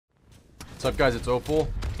What's up guys, it's Opal.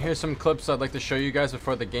 Here's some clips I'd like to show you guys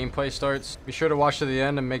before the gameplay starts. Be sure to watch to the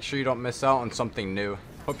end and make sure you don't miss out on something new.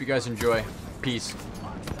 Hope you guys enjoy. Peace.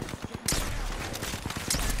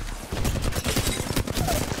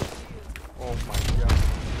 Oh my god.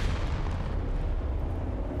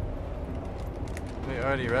 They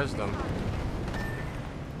already rezzed them.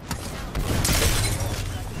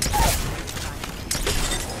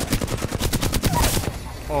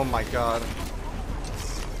 Oh my god.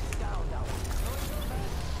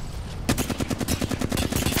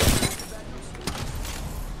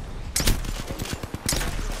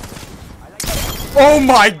 Oh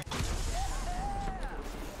my!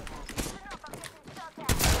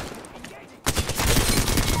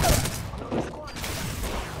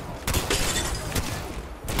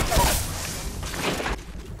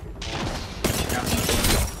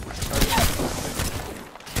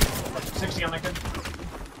 On that kid.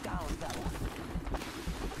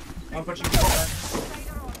 I'll put you back.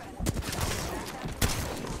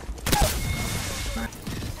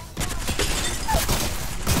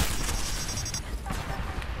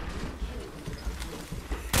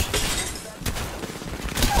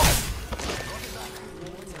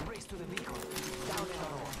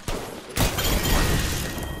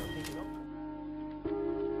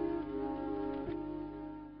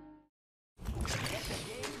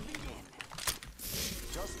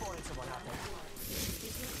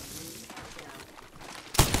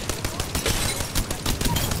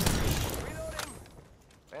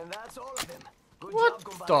 And that's all of them. Good What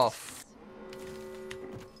job, the f?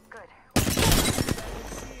 Good.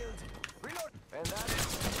 Reload. And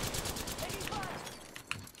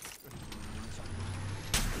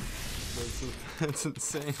That's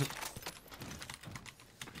insane.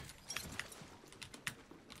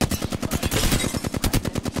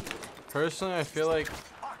 Personally, I feel like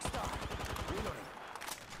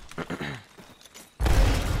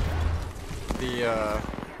the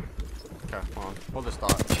okay, hold on. Hold this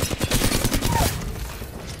thought.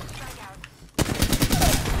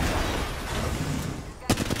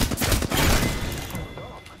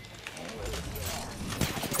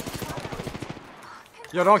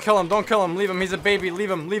 Yo, don't kill him, don't kill him, leave him, he's a baby,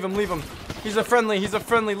 leave him, leave him, leave him. He's a friendly,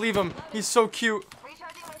 leave him. He's so cute.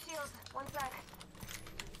 Recharging my shields. One sec.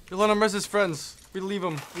 You let him res his friends. We leave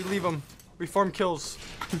him, we farm kills.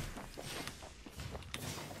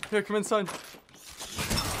 Here, come inside.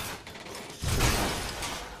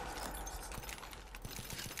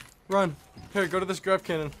 Run. Here, go to this grab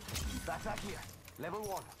cannon. backpack here. Level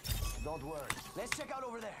 1. Don't worry. Let's check out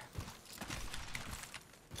over there.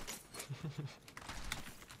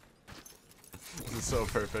 This is so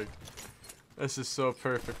perfect. This is so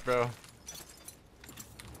perfect, bro.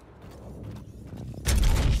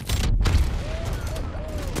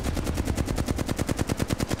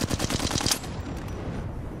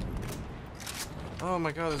 Oh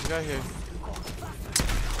my god, there's a guy here.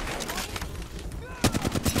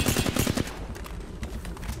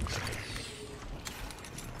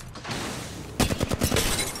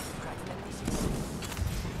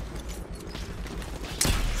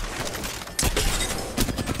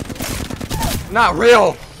 Not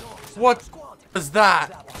real! What is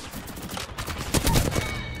that?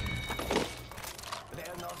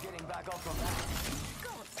 They're not getting back up from that.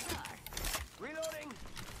 Reloading.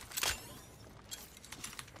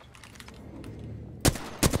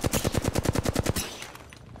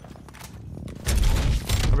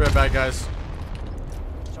 I'll be right back, guys.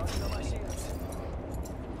 Charging on my shields.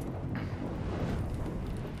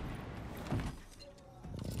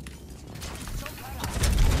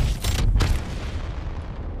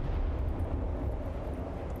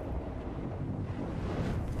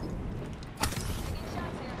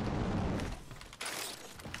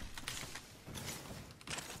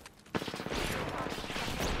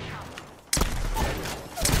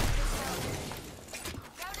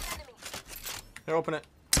 Here, open it.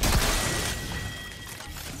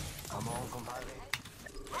 Come on, compadre.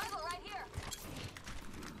 Rival right here.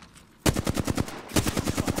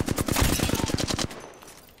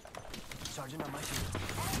 Charging on my shield.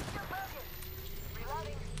 Extra broken.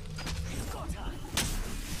 Reloading.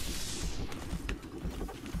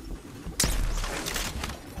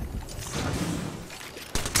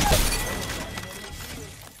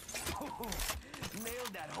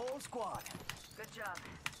 Nailed that whole squad. Good job.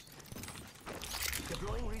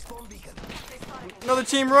 Deploying respawn beacon. Another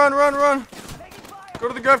team, run, run, run! Go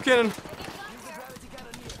to the grab cannon. Use the gravity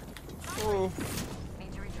cannon here. Oh.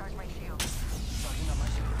 Need to recharge my shield. Charging on my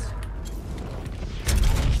shields.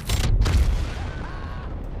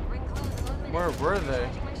 Ring close in 1 minute. Where were they?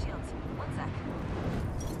 Recharging my shields. One sec.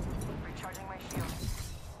 Recharging my shield.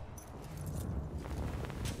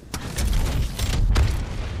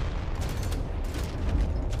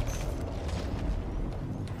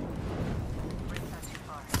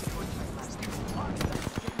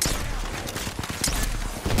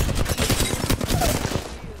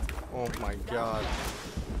 Oh my god.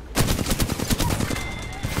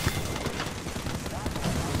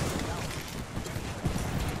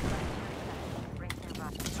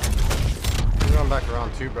 I'm going back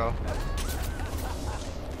around too, bro.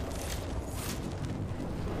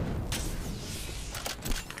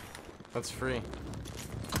 That's free.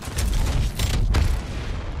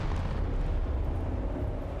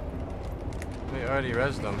 They already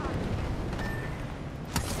rezzed them.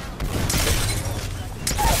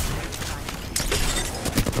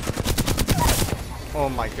 Oh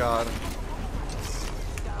my god.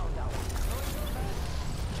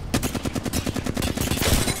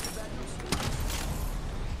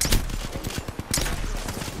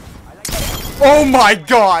 Oh my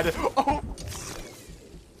god! Oh.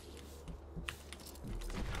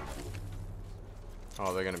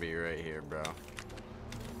 Oh, they're gonna be right here, bro.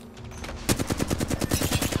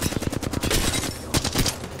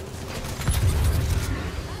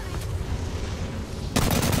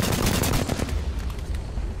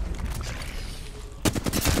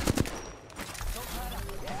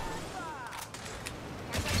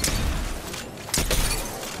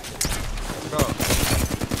 Bro.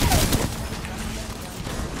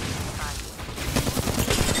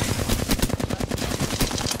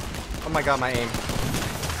 Oh my god, my aim.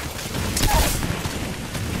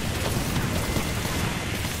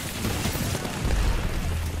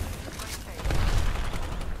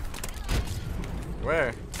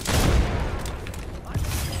 Where?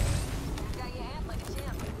 Got your hand like a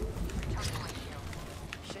champ. Recharging my shield.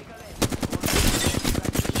 Shake a leg.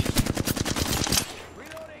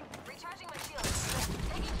 Reloading. Recharging my shield.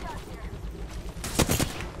 Taking shots here.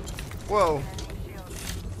 Whoa. Enemy shield.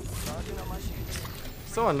 Charging on my shield.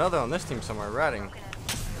 Still another on this team somewhere, ratting. Broken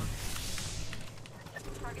enemy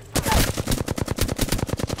shield. Target spotted.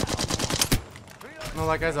 No,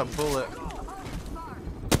 that guy's a bullet.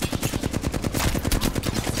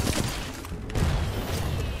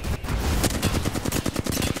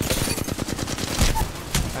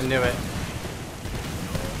 I knew it.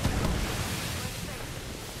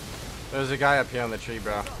 There's a guy up here on the tree,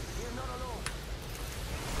 bro.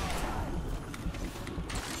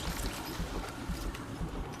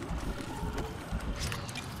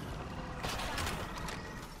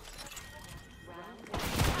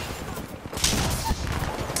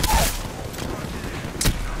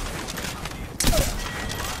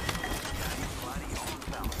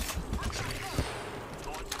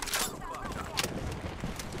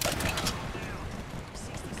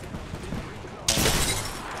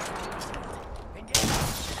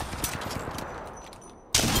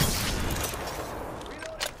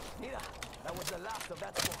 That was the last of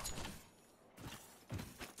that squad.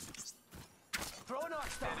 Throw an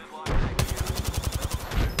Octane.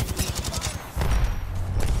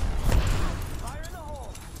 Fire in the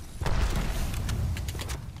hole.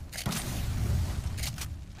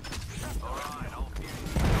 Alright, I'll hear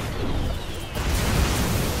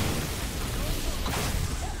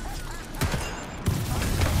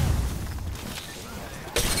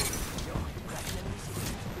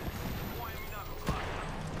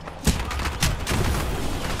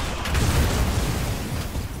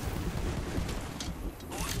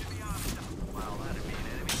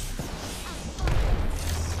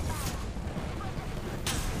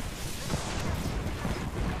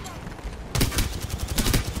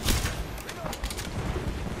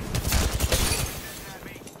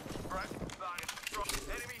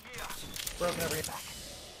Broken every.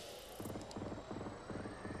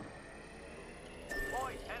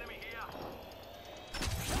 Boys, enemy here.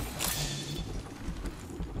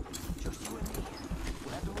 Just you and me.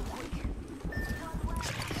 We'll have to move quick.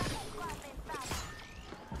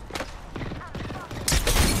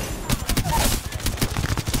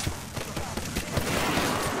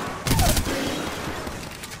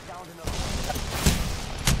 Down another one.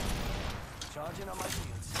 Charging on my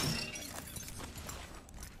shields.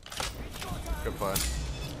 Good play.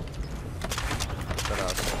 Good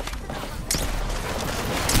out.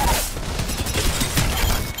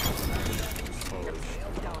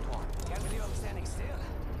 Down one. Can't believe I'm standing still.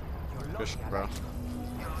 You're Good lucky. shit, bro.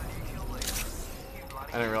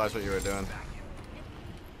 I didn't realize what you were doing.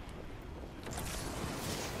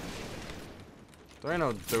 There ain't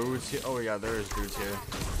no dudes here. Oh yeah, there is dudes here.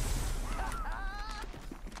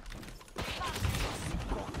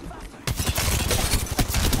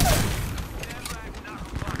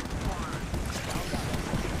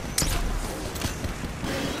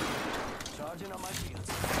 Charging on my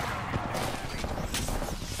shields.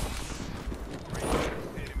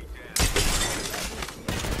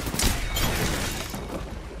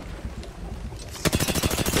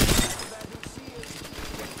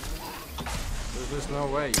 There's no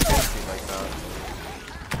way you can't be like that.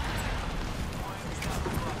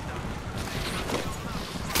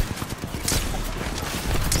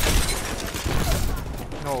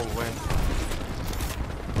 No way.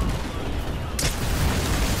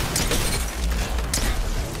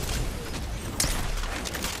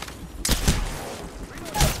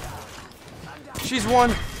 She's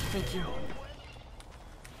one. Thank you.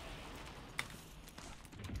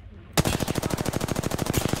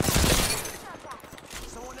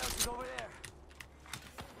 Someone else is over there.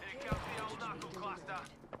 Here comes the old knuckle cluster.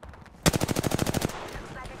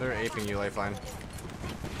 They're aping you, Lifeline.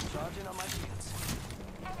 Charging on my shields.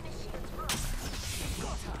 Enemy shields broke.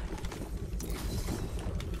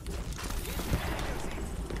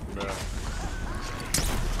 Bruh.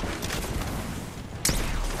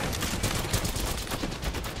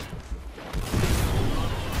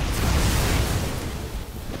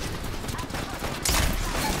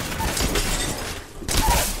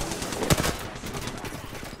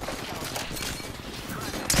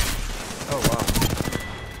 Oh wow.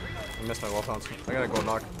 I missed my wall pounce. I gotta go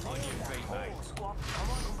knock.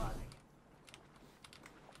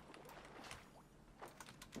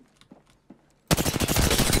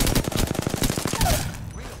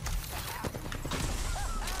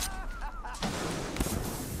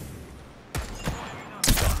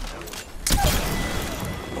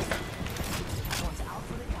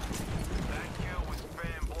 That kill was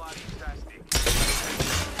fan bloody tastic.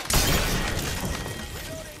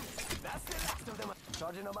 That's the last of them.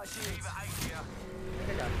 Charging on my shields. Leave it 8 here. I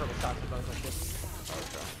think I got purple shots of both like this.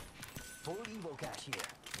 Full Evo cache here.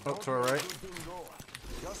 Oh, to our right. Good bingo.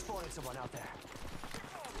 Just spotted someone out there.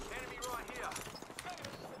 Enemy right here.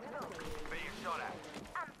 Being shot at.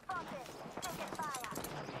 I'm spotted. Taking fire.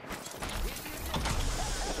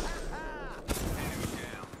 Enemy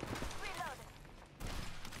down. Reloaded.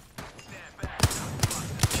 Stand back.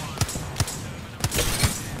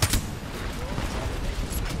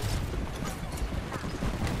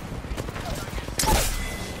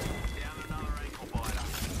 Down another ankle biter.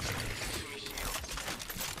 Give me shield.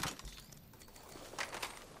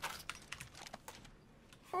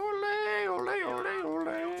 Ole, ole, ole,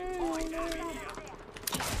 ole.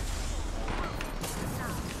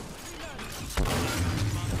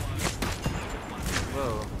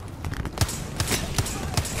 Whoa.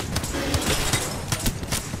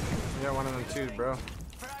 Yeah, one of them too, bro.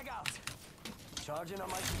 Frag out. Charging on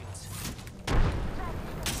my shields.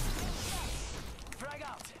 Frag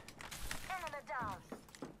out. Enemy down.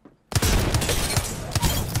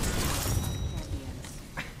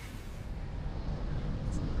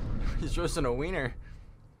 He's roasting a wiener.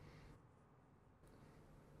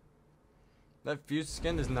 That fused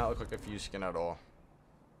skin does not look like a fused skin at all.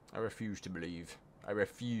 I refuse to believe. I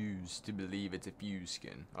refuse to believe it's a fused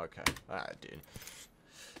skin. Okay. Alright, dude.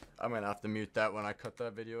 I'm gonna have to mute that when I cut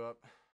that video up.